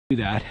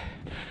do that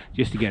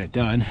just to get it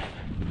done.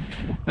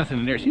 Nothing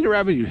in there. See the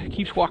rabbit? He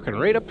keeps walking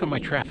right up to my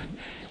trap,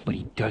 but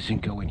he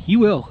doesn't go in. He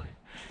will.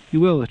 He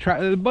will.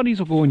 The bunnies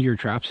will go into your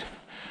traps.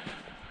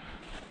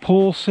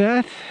 Pole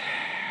set.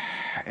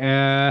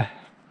 I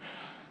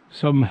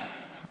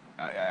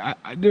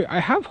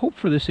have hope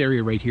for this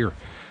area right here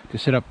to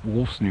set up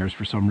wolf snares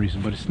for some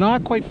reason, but it's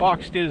not quite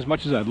boxed in as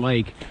much as I'd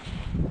like.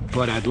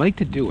 But I'd like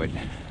to do it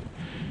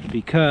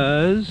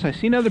because I've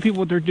seen other people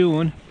what they're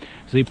doing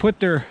is they put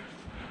their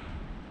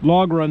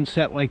log run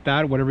set like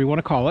that, whatever you want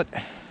to call it,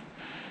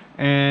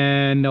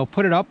 and they'll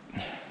put it up,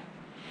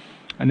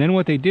 and then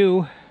what they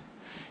do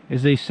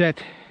is they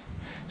set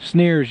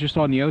snares just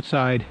on the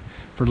outside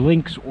for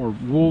lynx or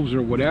wolves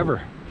or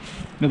whatever.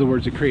 In other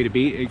words, it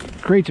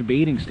creates a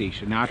baiting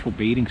station, natural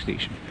baiting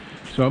station.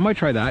 So I might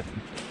try that.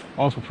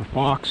 Also for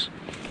fox.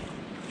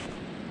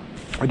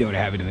 I don't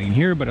have anything in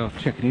here, but I'll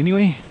check it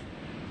anyway.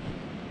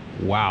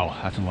 Wow,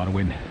 that's a lot of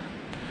wind.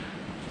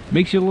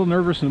 Makes you a little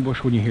nervous in the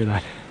bush when you hear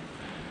that.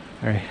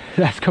 All right,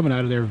 that's coming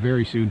out of there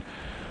very soon.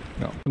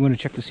 So I'm going to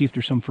check to see if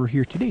there's some fur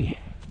here today.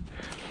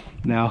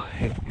 Now,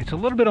 it's a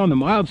little bit on the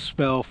mild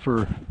spell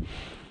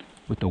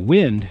with the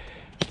wind,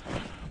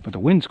 but the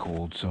wind's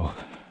cold, so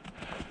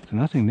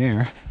nothing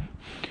there.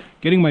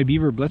 Getting my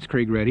beaver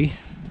blitzkrieg ready.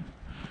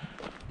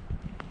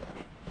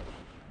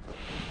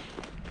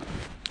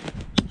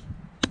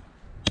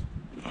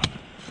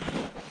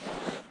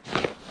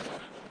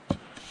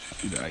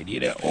 Good idea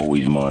to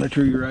always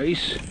monitor your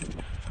ice.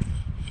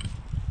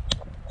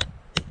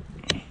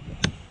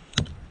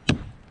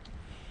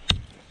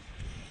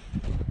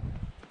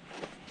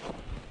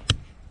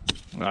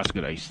 Well, that's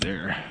good ice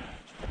there.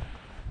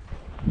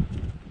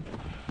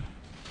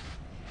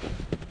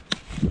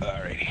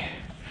 Alrighty.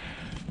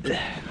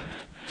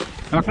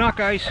 Knock knock,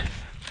 guys.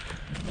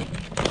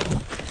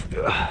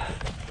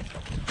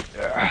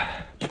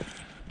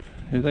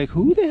 They're like,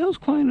 who the hell's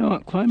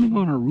climbing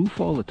on our roof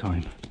all the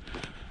time?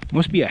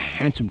 Must be a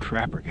handsome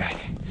trapper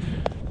guy.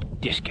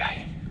 This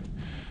guy.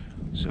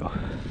 So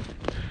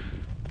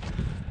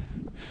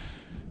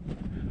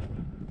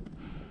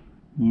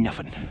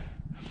nothing.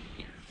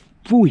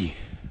 Phooey.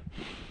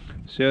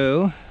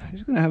 So I'm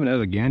just gonna have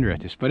another gander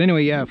at this. But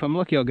anyway, yeah, if I'm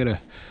lucky, I'll get a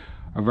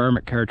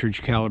varmint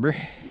cartridge caliber.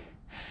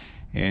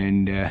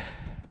 And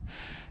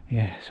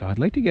yeah, so I'd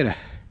like to get I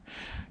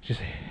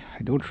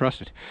don't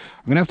trust it.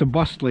 I'm gonna have to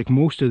bust like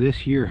most of this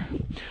here.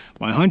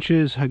 My hunch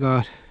is I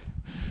got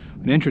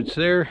an entrance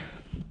there,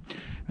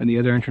 and the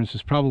other entrance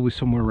is probably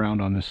somewhere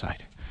around on this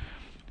side.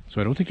 So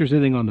I don't think there's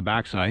anything on the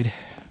back side.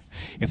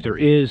 If there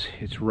is,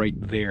 it's right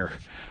there,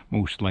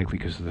 most likely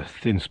because of the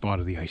thin spot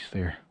of the ice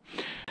there.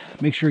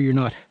 Make sure you're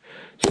not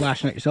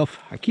slashing at yourself.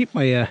 I keep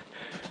my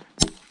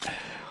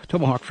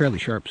tomahawk fairly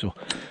sharp, so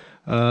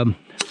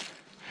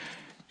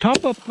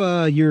top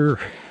up your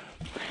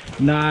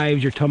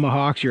knives, your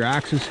tomahawks, your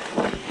axes.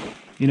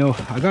 You know,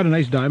 I got a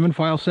nice diamond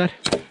file set,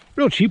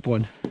 real cheap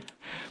one,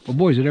 but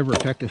boy is it ever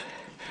effective.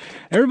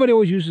 Everybody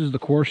always uses the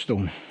core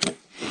stone,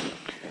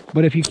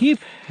 but if you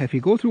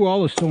go through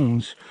all the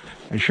stones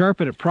and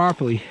sharpen it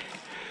properly,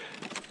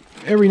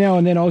 every now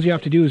and then all you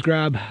have to do is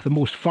grab the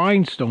most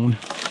fine stone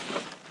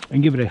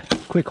and give it a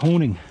quick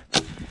honing,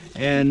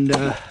 and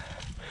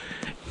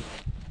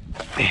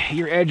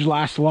your edge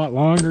lasts a lot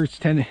longer. It's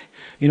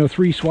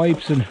 3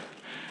 swipes and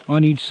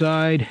on each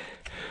side,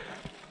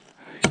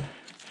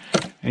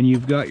 and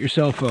you've got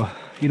yourself a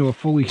a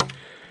fully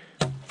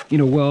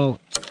well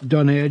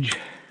done edge.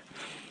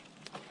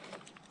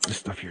 This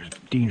stuff here is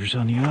dangerous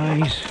on the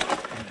ice,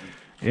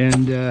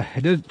 and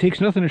it takes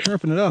nothing to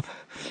sharpen it up.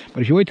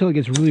 But if you wait till it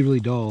gets really, really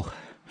dull,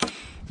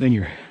 then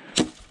you're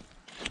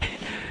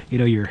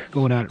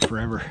going at it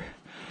forever,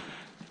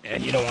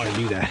 and you don't want to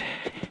do that.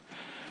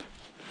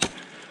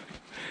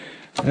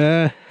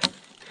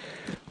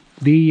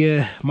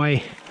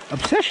 My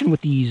obsession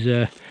with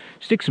these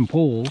sticks and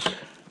poles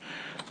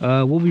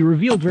will be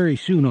revealed very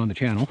soon on the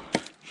channel.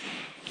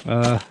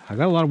 I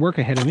got a lot of work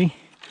ahead of me.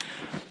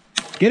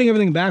 Getting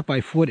everything back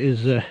by foot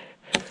is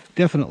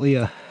definitely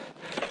a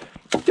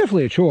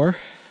chore.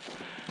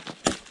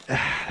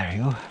 There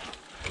you go.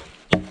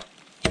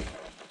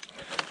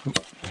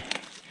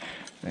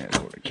 There's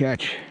a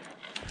catch.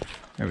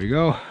 There we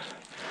go.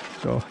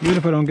 So even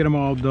if I don't get them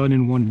all done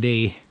in one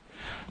day,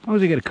 as long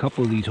as I get a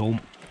couple of these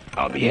home,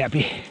 I'll be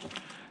happy.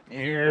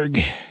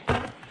 Erg.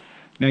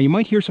 Now you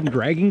might hear some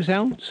dragging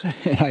sounds,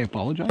 and I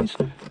apologize.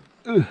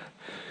 Ugh.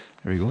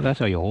 There you go. That's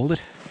how you hold it.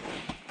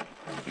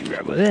 You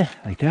grab it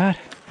like that.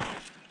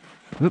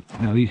 Oop.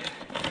 Now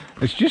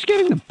it's just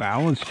getting the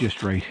balance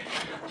just right,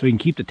 so you can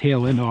keep the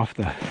tail end off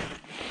the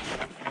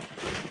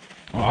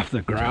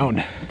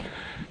ground,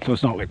 so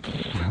it's not like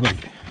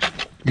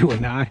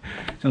doing that.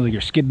 Sounds like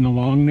you're skidding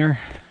along there.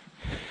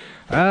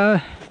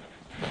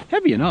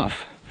 Heavy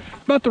enough.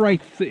 About the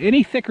right,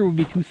 any thicker would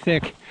be too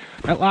thick.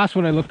 That last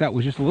one I looked at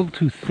was just a little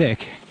too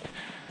thick.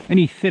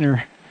 Any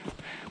thinner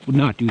would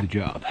not do the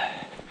job.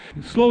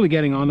 Slowly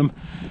getting on them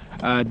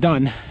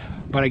done,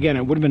 but again,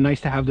 it would have been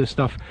nice to have this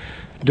stuff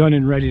done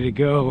and ready to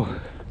go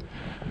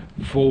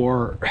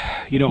for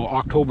you know,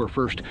 October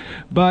 1st.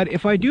 But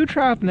if I do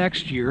trap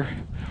next year,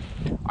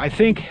 I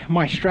think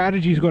my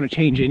strategy is going to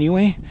change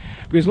anyway,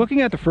 because looking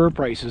at the fur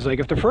prices, like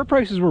if the fur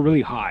prices were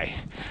really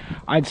high,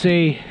 I'd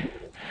say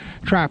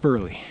trap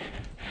early.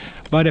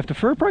 But if the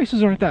fur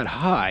prices aren't that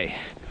high,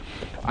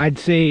 I'd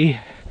say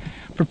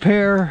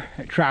prepare,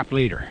 trap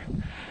later.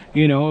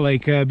 You know,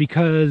 like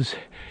because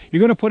you're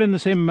going to put in the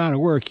same amount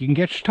of work. You can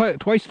catch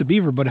twice the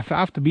beaver, but if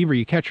half the beaver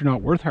you catch are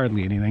not worth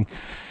hardly anything,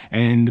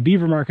 and the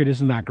beaver market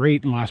isn't that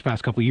great in the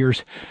past couple of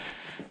years,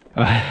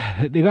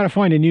 they got to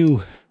find a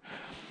new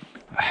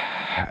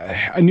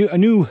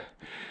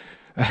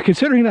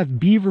considering that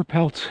beaver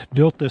pelts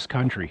built this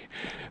country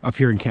up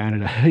here in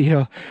Canada, you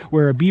know,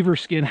 where a beaver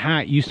skin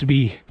hat used to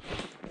be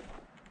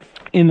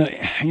in the,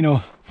 you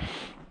know,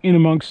 in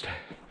amongst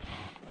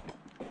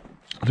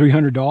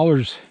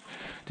 $300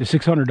 to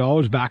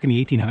 $600 back in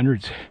the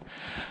 1800s.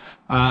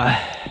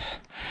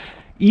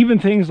 Even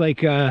things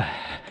like a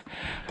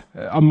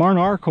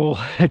monarchical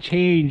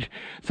change,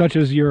 such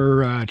as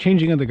your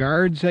changing of the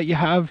guards that you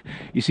have.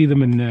 You see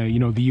them in you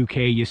know, the UK.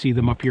 You see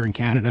them up here in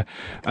Canada.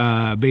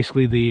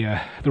 Basically the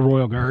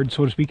Royal Guard,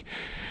 so to speak.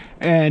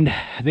 And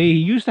they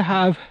used to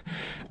have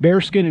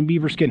bearskin and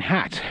beaver skin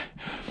hats,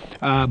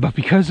 but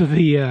because of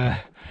the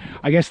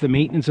I guess the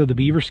maintenance of the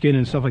beaver skin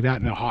and stuff like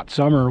that in a hot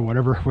summer or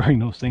whatever, wearing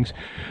those things,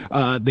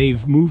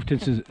 they've moved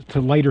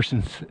to lighter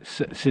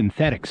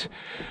synthetics,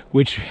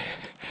 which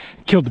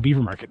killed the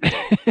beaver market.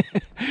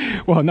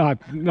 Well,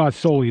 not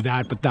solely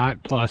that, but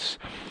that plus,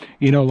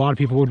 you know, a lot of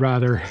people would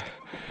rather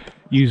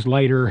use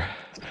lighter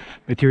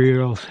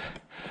materials.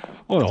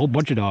 Oh, a whole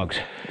bunch of dogs.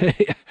 There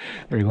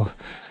you go.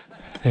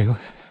 There you go.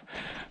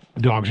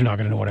 The dogs are not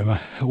going to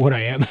know what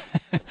I am.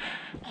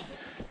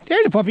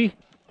 There's a puppy.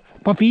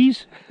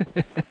 Puppies.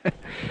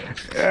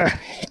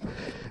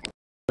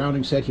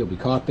 Grounding set, he'll be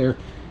caught there.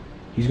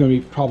 He's going to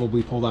be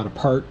probably pulled that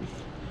apart.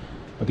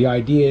 But the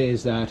idea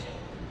is that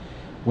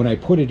when I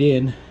put it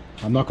in,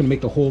 I'm not going to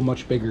make the hole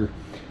much bigger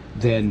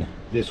than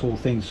this whole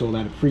thing, so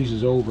that it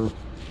freezes over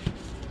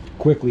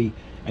quickly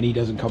and he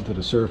doesn't come to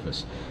the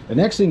surface. The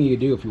next thing you could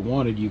do, if you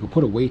wanted, you could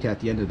put a weight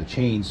at the end of the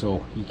chain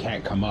so he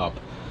can't come up.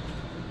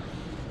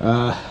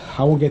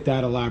 I won't get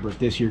that elaborate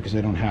this year because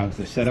I don't have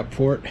the setup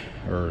for it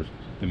or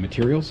the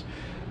materials.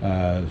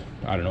 I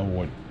don't know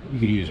what you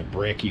could use, a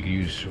brick, you could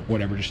use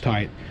whatever, just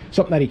tie it,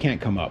 something that he can't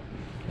come up,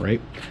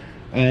 right?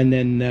 And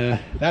then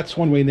that's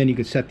one way. And then you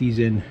could set these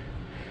in.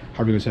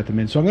 How are we going to set them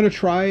in? So I'm going to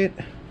try it.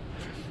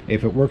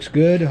 If it works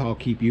good, I'll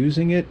keep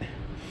using it.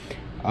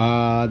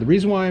 The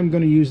reason why I'm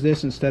going to use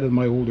this instead of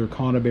my older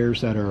Conibears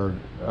that are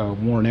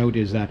worn out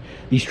is that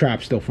these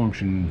traps still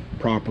function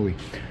properly.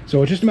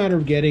 So it's just a matter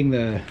of getting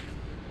the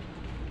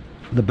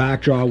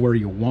back jaw where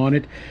you want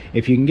it.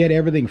 If you can get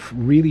everything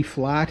really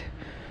flat,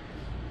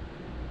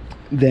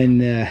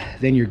 then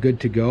you're good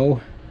to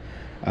go.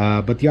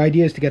 But the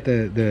idea is to get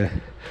the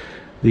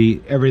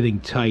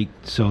everything tight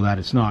so that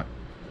it's not,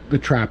 the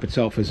trap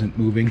itself isn't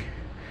moving,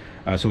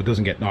 so it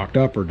doesn't get knocked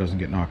up or doesn't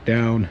get knocked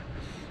down.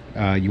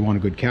 You want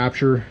a good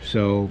capture,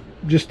 so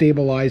just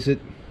stabilize it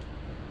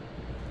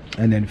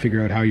and then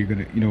figure out how you're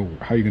gonna, you know,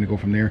 how you're gonna go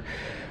from there.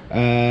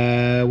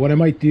 What I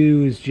might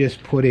do is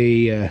just put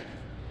a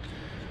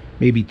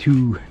maybe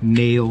 2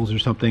 nails or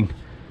something.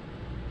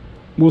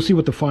 We'll see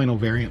what the final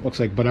variant looks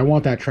like, but I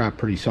want that trap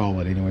pretty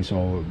solid anyway,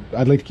 so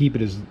I'd like to keep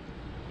it as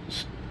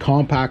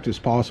compact as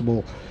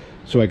possible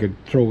so I could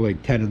throw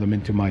like 10 of them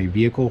into my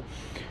vehicle,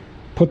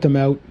 put them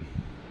out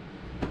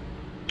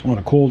on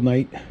a cold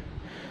night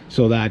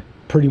so that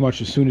pretty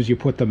much as soon as you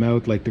put them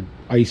out, like, the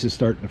ice is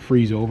starting to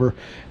freeze over,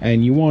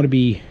 and you want to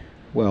be,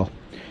 well,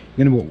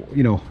 you're gonna,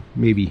 you know,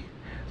 maybe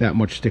that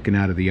much sticking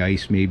out of the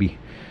ice, maybe.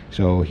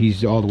 So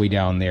he's all the way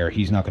down there.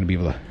 He's not going to be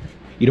able to,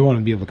 you don't want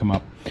him to be able to come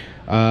up.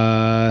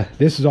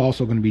 This is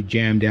also going to be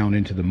jammed down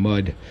into the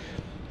mud.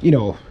 You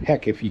know,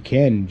 heck, if you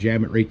can,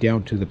 jam it right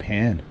down to the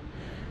pan.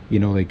 You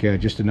know, like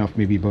just enough,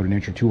 maybe about 1 or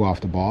 2 inches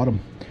off the bottom.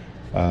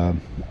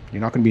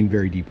 You're not going to be in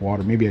very deep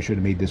water. Maybe I should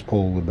have made this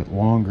pole a little bit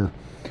longer.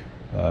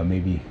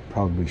 Maybe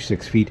probably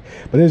 6 feet.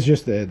 But this is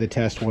just the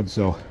test one,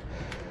 so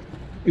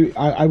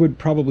I would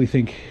probably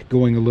think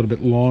going a little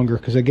bit longer,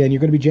 because again, you're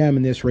going to be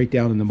jamming this right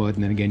down in the mud,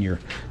 and then again your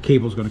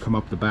cable's going to come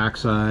up the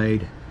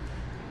backside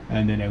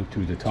and then out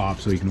through the top,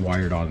 so you can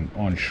wire it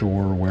on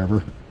shore or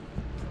wherever.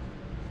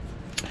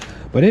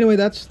 But anyway,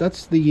 that's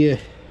the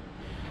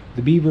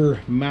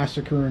beaver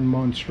massacre and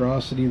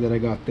monstrosity that I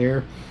got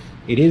there.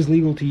 It is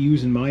legal to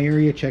use in my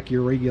area. Check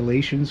your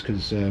regulations,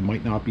 because it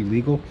might not be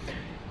legal.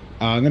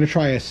 I'm going to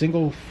try a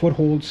single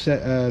foothold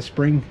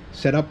spring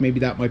setup. Maybe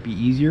that might be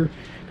easier,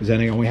 because then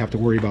I only have to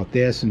worry about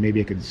this, and maybe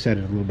I could set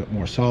it a little bit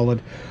more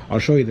solid. I'll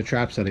show you the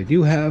traps that I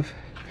do have.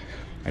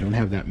 I don't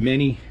have that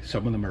many.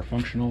 Some of them are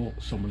functional,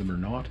 some of them are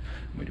not.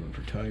 What am I doing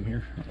for time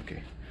here?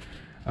 Okay.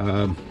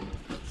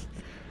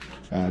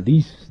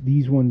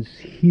 These ones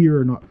here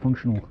are not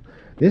functional.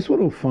 This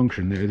one will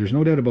function. There's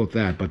no doubt about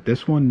that, but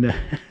this one,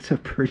 it's a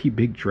pretty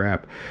big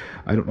trap.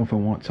 I don't know if I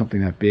want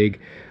something that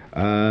big.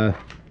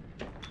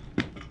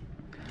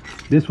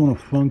 This one will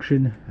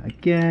function.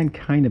 Again,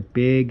 kind of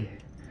big.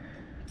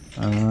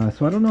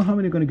 So I don't know how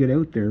many are going to get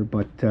out there,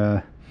 but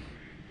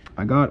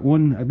I got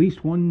at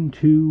least 1,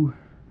 2,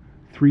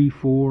 3,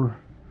 4,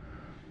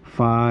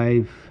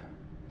 5,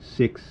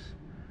 6,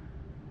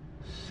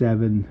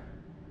 7.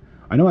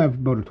 I know I have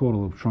about a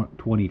total of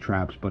 20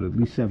 traps, but at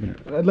least 7.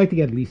 I'd like to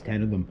get at least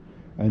 10 of them.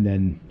 And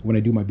then when I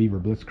do my beaver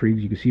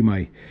blitzkriegs, you can see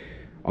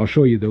I'll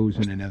show you those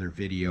in another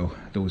video.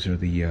 Those are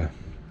the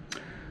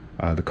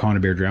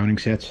conibear drowning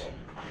sets.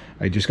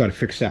 I just got to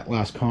fix that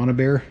last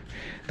conibear.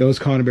 Those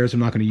conibears I'm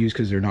not going to use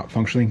because they're not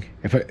functioning.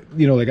 If I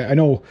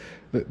know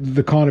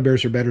the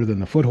conibears are better than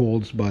the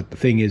footholds, but the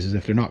thing is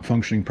if they're not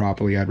functioning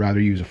properly, I'd rather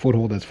use a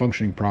foothold that's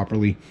functioning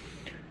properly.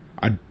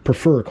 I'd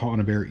prefer a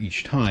conibear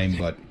each time,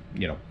 but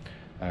you know,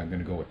 I'm going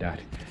to go with that.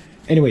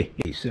 Anyway,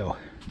 so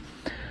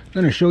I'm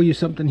going to show you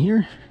something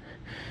here.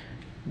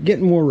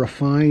 Getting more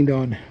refined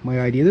on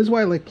my idea. This is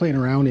why I like playing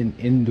around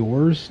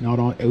indoors, not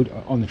out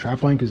on the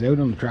trap line, because out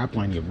on the trap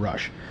line you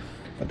rush.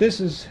 But this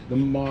is the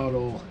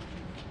Model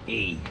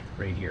A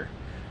right here.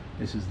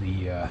 This is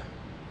the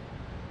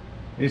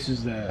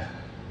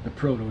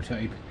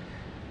prototype.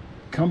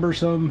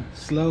 Cumbersome,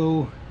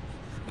 slow,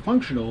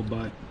 functional,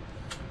 but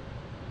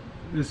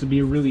this would be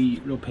a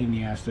real pain in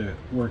the ass to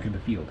work in the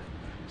field.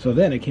 So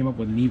then I came up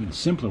with an even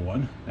simpler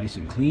one, nice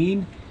and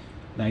clean,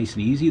 nice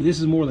and easy. This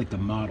is more like the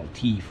Model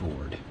T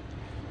Ford.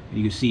 And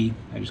you can see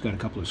I just got a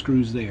couple of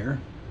screws there,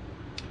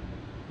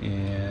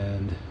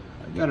 and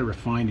I've got to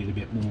refine it a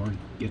bit more,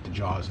 get the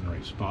jaws in the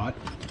right spot,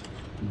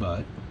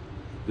 but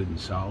good and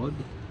solid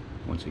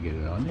once I get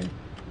it on there.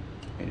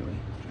 Anyway,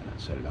 try not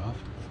to set it off.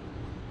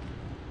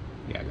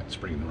 Yeah, I got the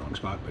spring in the wrong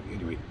spot, but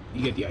anyway,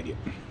 you get the idea.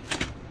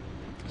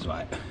 So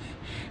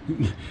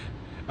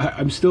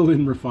I'm still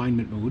in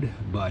refinement mode,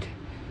 but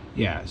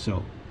yeah,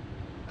 so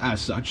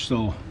as such,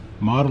 so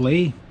Model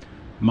A,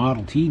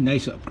 Model T,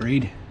 nice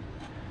upgrade.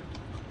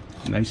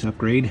 Nice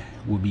upgrade.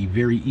 Will be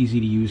very easy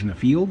to use in the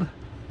field.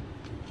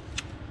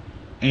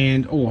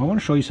 And oh, I want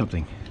to show you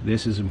something.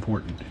 This is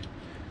important.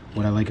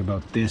 What I like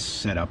about this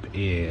setup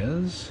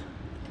is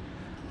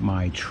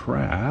my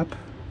trap.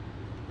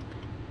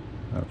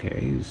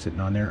 Okay, sitting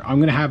on there. I'm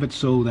gonna have it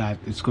so that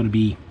it's gonna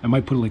be, I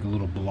might put like a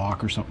little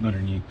block or something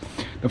underneath.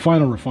 The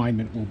final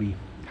refinement will be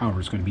however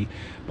it's gonna be.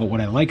 But what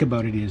I like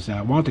about it is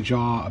I want the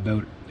jaw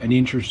about an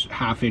inch or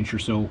half inch or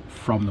so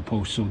from the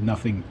post, so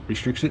nothing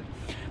restricts it.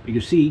 But you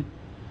can see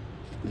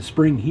the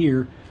spring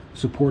here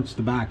supports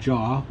the back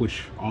jaw,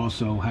 which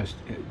also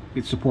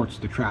it supports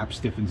the trap,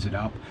 stiffens it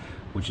up,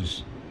 which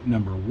is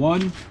number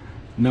one.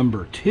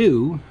 Number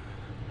two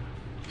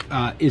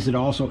is it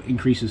also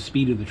increases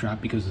speed of the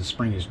trap because the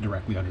spring is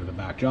directly under the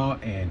back jaw,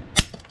 and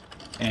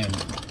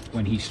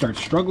when he starts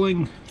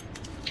struggling,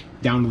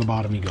 down to the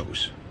bottom he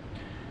goes.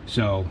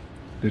 So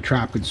the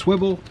trap can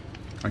swivel.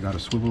 I got a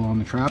swivel on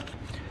the trap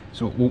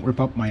so it won't rip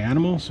up my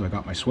animal, so I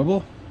got my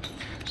swivel,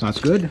 so that's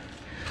good.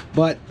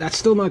 But that's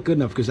still not good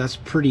enough because that's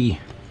pretty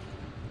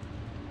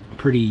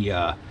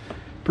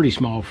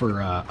small for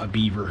a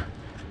beaver.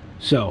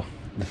 So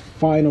the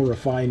final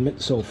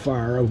refinement so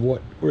far of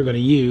what we're going to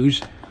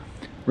use,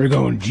 we're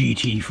going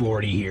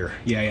GT40 here.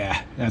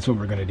 Yeah, that's what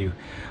we're going to do.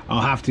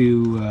 I'll have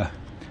to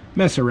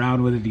mess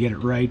around with it to get it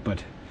right,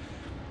 but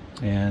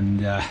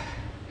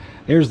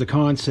there's the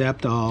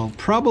concept. I'll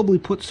probably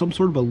put some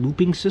sort of a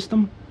looping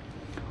system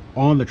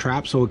on the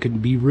trap so it can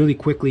be really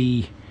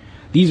quickly.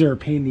 These are a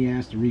pain in the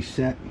ass to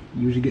reset.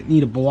 You usually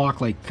need a block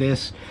like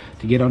this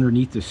to get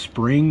underneath the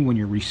spring when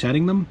you're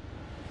resetting them.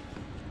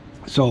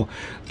 So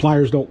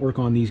pliers don't work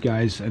on these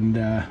guys, and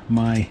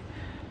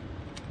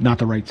not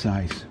the right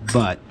size,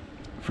 but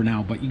for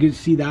now. But you can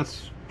see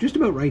that's just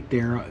about right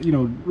there. You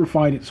know,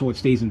 refine it so it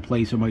stays in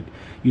place. I might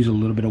use a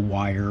little bit of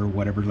wire or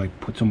whatever, like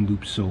put some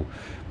loops so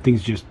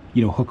things just,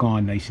 you know, hook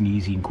on nice and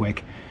easy and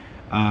quick.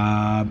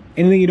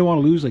 Anything you don't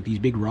want to lose, like these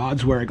big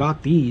rods where I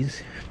got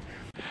these.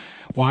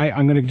 Why?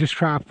 I'm going to just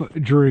trap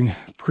during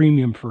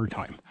premium fur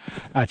time.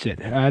 That's it.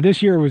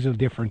 This year was a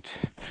different,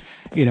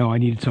 you know, I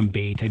needed some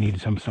bait, I needed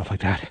some stuff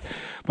like that.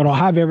 But I'll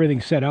have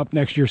everything set up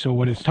next year, so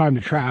when it's time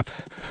to trap,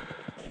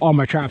 all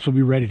my traps will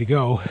be ready to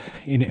go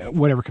in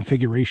whatever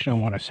configuration I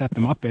want to set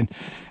them up in.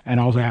 And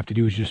all I have to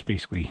do is just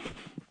basically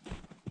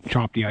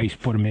chop the ice,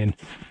 put them in,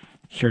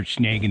 start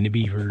snagging the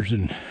beavers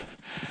and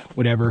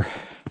whatever.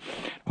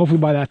 Hopefully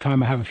by that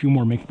time I have a few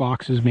more mink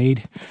boxes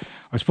made.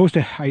 I was supposed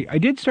to, I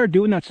did start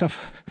doing that stuff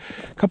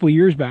a couple of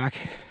years back.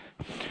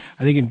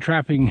 I think in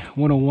Trapping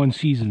 101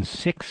 season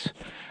 6,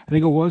 I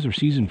think it was, or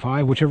season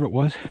 5, whichever it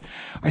was.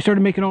 I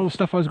started making all the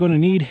stuff I was going to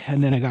need,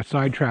 and then I got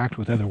sidetracked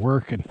with other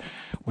work and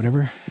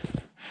whatever.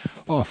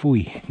 Oh,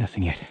 phooey,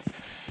 nothing yet.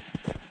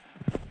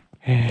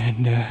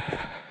 And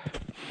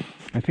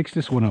I fixed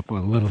this one up a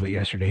little bit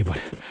yesterday,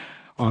 but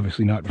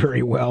obviously not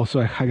very well,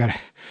 so I gotta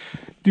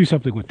do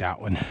something with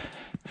that one.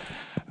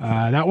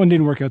 That one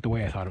didn't work out the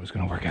way I thought it was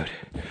going to work out.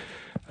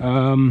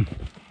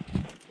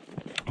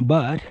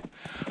 But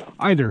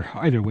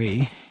either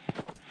way,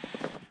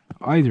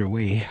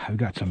 I've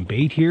got some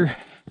bait here.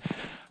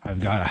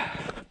 I've got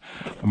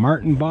a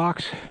marten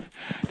box.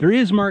 There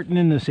is marten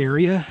in this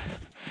area.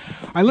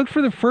 I looked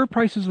for the fur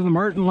prices of the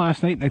marten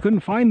last night and I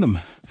couldn't find them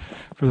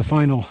for the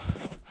final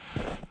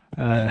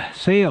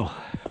sale.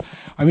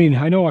 I mean,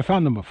 I know I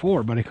found them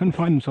before, but I couldn't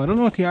find them, so I don't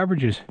know what the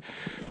average is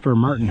for a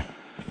martin.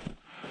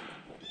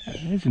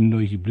 That's a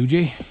noisy blue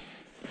jay.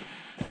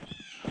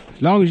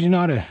 As long as you're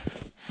not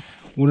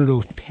one of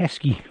those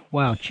pesky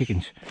wild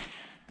chickens.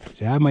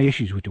 So I have my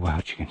issues with the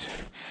wild chickens.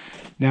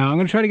 Now I'm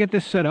going to try to get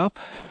this set up,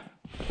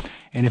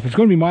 and if it's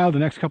going to be mild the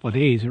next couple of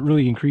days, it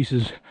really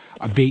increases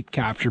a bait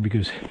capture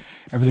because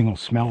everything will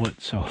smell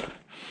it. So,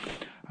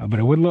 but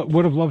I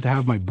would have loved to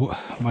have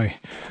my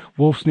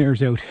wolf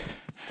snares out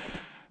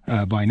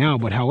by now.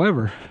 But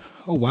however,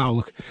 oh wow,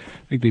 look,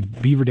 I think the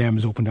beaver dam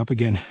has opened up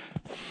again.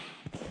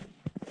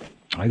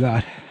 I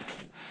got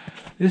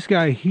this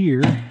guy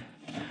here.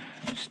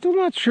 Still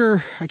not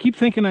sure. I keep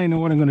thinking I know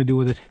what I'm going to do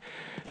with it,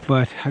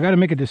 but I got to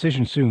make a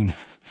decision soon,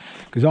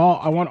 because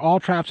I want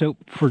all traps out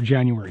for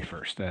January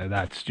 1st.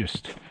 That's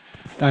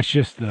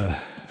just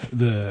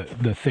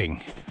the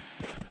thing.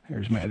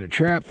 There's my other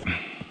trap.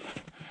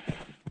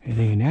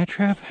 Anything in that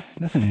trap?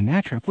 Nothing in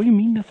that trap. What do you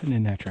mean nothing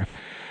in that trap?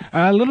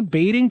 A little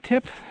baiting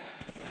tip.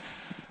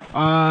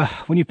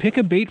 When you pick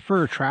a bait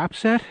for a trap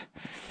set,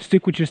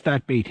 stick with just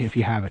that bait if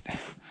you have it.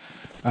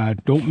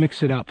 Don't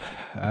mix it up,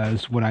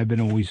 is what I've been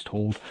always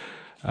told.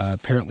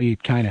 Apparently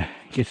it kind of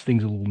gets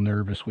things a little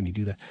nervous when you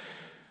do that.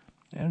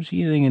 I don't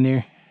see anything in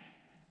there.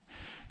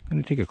 I'm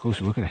going to take a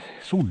closer look at it.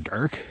 It's so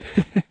dark.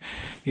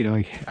 You know,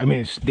 like, I mean,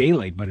 it's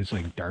daylight, but it's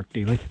like dark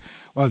daylight.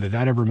 Well, did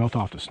that ever melt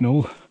off the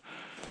snow?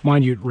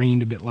 Mind you, it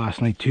rained a bit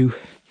last night too.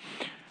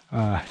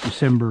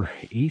 December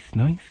 8th,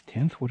 9th,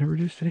 10th, whatever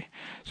it is today.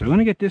 So I'm going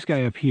to get this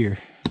guy up here.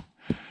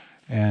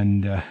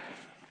 And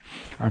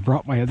I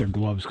brought my other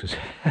gloves because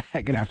I'm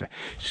going to have to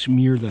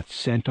smear that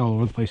scent all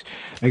over the place.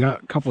 I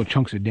got a couple of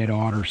chunks of dead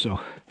otter, so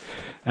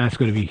that's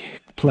going to be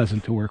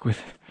pleasant to work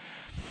with.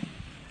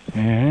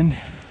 And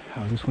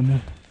how's this one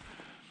then?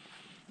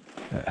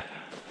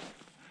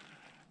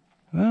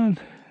 Well,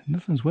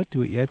 nothing's wet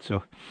to it yet,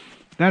 so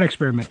that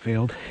experiment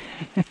failed.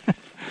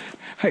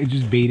 I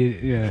just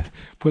baited,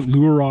 put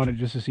lure on it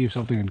just to see if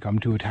something would come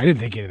to it. I didn't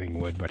think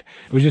anything would, but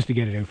it was just to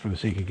get it out for the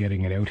sake of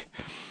getting it out.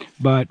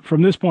 But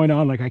from this point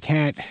on, like, I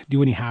can't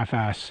do any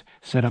half-ass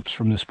setups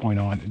from this point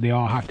on. They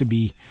all have to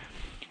be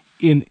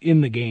in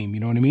the game,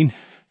 you know what I mean?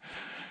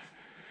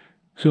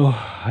 So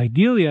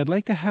ideally, I'd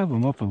like to have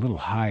them up a little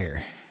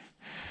higher.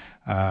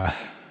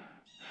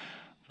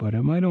 But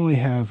I might only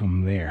have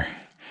them there.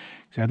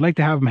 So I'd like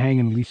to have them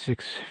hanging at least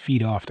 6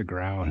 feet off the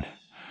ground,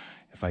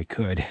 if I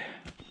could.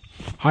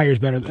 Higher is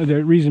better.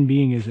 The reason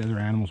being is other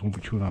animals won't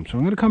be chewing on them. So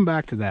I'm going to come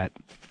back to that.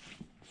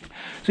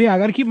 So yeah, I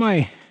got to keep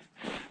my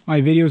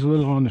videos a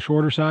little on the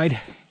shorter side,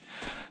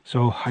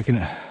 so I can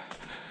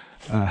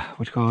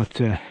what you call it,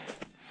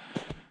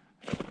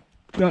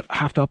 not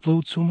have to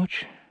upload so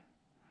much.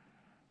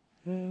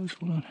 What's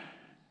going on?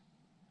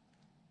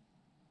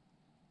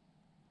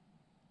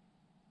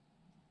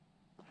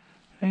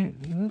 Hey,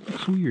 that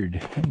looks weird.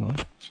 Hang on.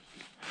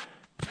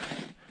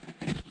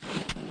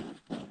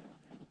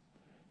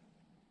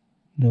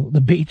 No,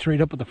 the bait's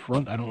right up at the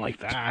front. I don't like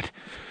that.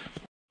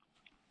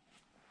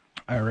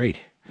 All right.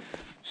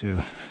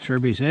 So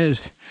survey says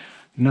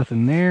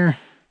nothing there.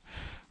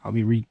 I'll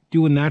be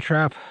redoing that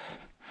trap.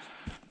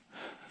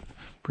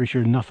 Pretty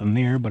sure nothing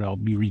there, but I'll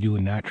be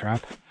redoing that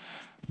trap.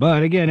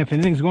 But again, if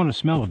anything's going to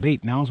smell a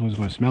bait, now someone's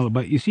going to smell it.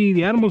 But you see,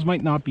 the animals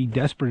might not be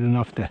desperate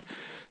enough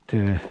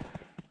to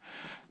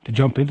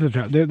jump into the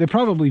trap. They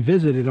probably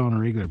visit it on a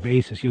regular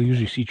basis. You'll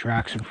usually see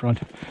tracks in front.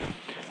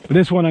 But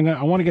this one,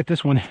 I want to get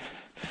this one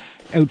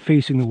out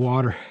facing the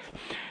water,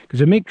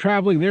 because a mink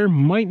traveling there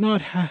might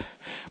not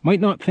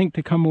think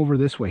to come over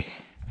this way,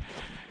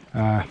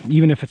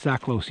 even if it's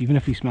that close. Even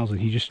if he smells it,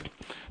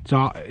 it's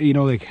all, you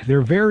know, like,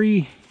 they're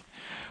very,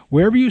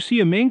 wherever you see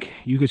a mink,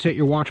 you could set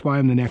your watch by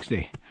them the next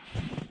day.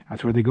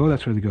 That's where they go.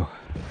 That's where they go.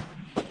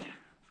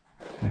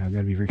 Now I've got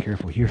to be very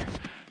careful here.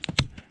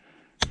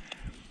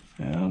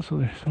 So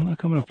they're still not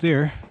coming up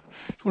there.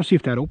 Just want to see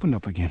if that opened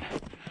up again.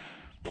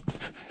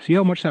 See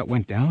how much that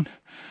went down?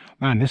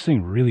 Man, this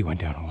thing really went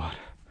down a lot.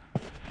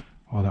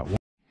 All that.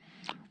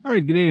 All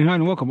right, good day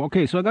and welcome.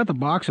 Okay, so I got the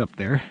box up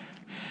there.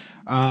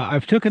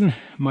 I've taken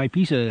my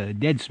piece of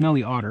dead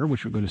smelly otter,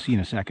 which we're going to see in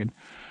a second,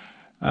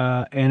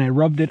 and I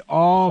rubbed it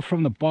all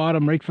from the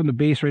bottom, right from the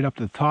base, right up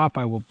to the top.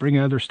 I will bring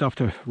other stuff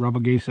to rub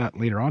against that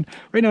later on.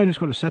 Right now, I'm just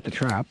going to set the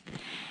trap.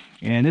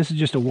 And this is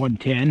just a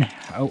 110.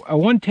 A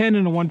 110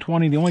 and a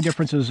 120. The only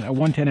difference is a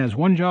 110 has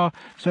one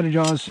set of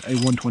jaws. A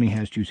 120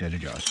 has 2 set of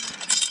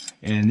jaws.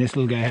 And this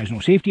little guy has no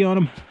safety on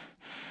him.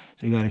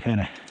 So you got to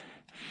kind of...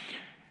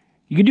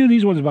 You can do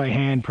these ones by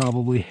hand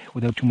probably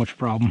without too much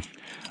problem.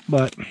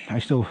 But I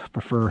still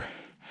prefer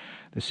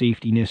the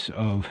safetiness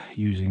of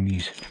using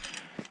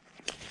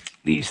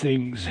these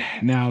things.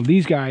 Now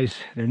these guys,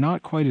 they're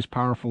not quite as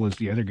powerful as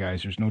the other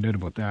guys. There's no doubt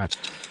about that.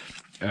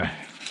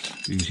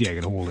 You see I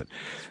can hold it.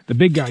 The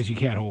big guys you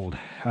can't hold.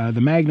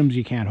 The magnums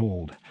you can't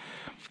hold.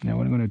 Now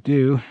what I'm going to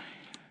do,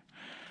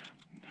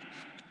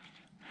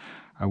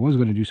 I was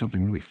going to do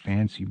something really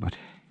fancy, but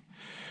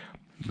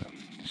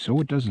so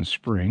it doesn't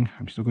spring.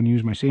 I'm still going to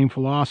use my same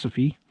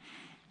philosophy.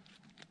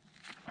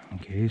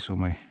 Okay, so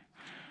my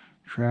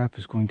trap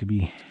is going to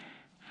be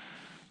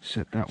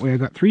set that way. I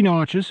got 3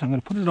 notches. I'm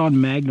going to put it on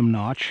magnum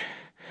notch.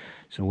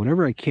 So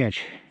whatever I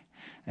catch,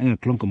 I'm going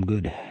to clunk them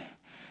good.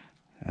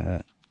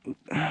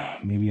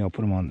 Maybe I'll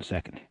put them on in a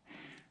second.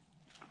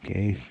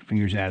 Okay,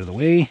 fingers out of the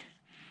way.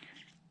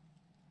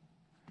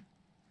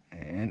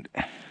 And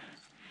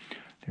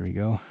there we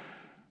go.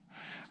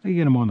 I can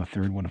get them on the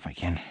 3rd one if I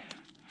can.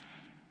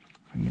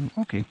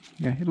 Okay,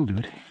 yeah, it'll do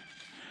it.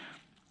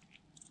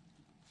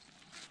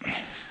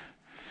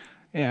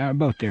 Yeah,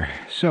 about there.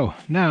 So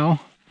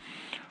now,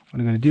 what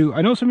I'm going to do,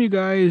 I know some of you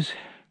guys,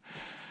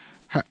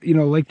 you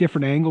know, like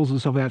different angles and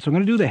stuff like that, so I'm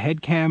going to do the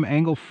head cam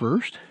angle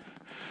first.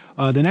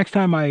 The next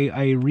time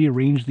I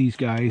rearrange these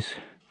guys,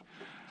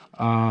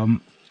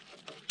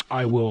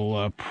 I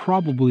will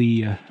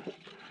probably,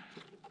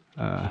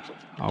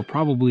 I'll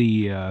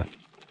probably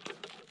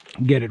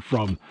get it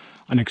from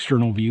an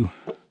external view.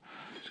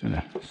 Just going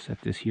to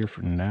set this here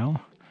for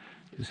now.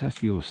 This has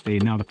to be able to stay.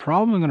 Now the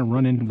problem I'm going to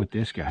run into with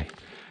this guy,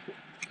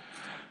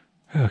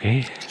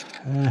 okay,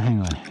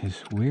 hang on,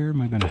 is where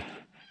am I going to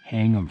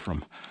hang them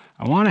from?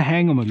 I want to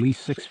hang them at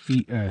least 6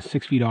 feet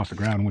off the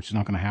ground, which is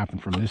not going to happen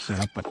from this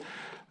setup, but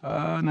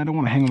and I don't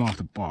want to hang them off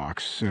the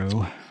box,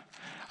 so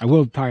I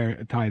will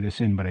tie this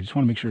in, but I just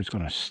want to make sure it's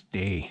going to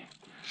stay.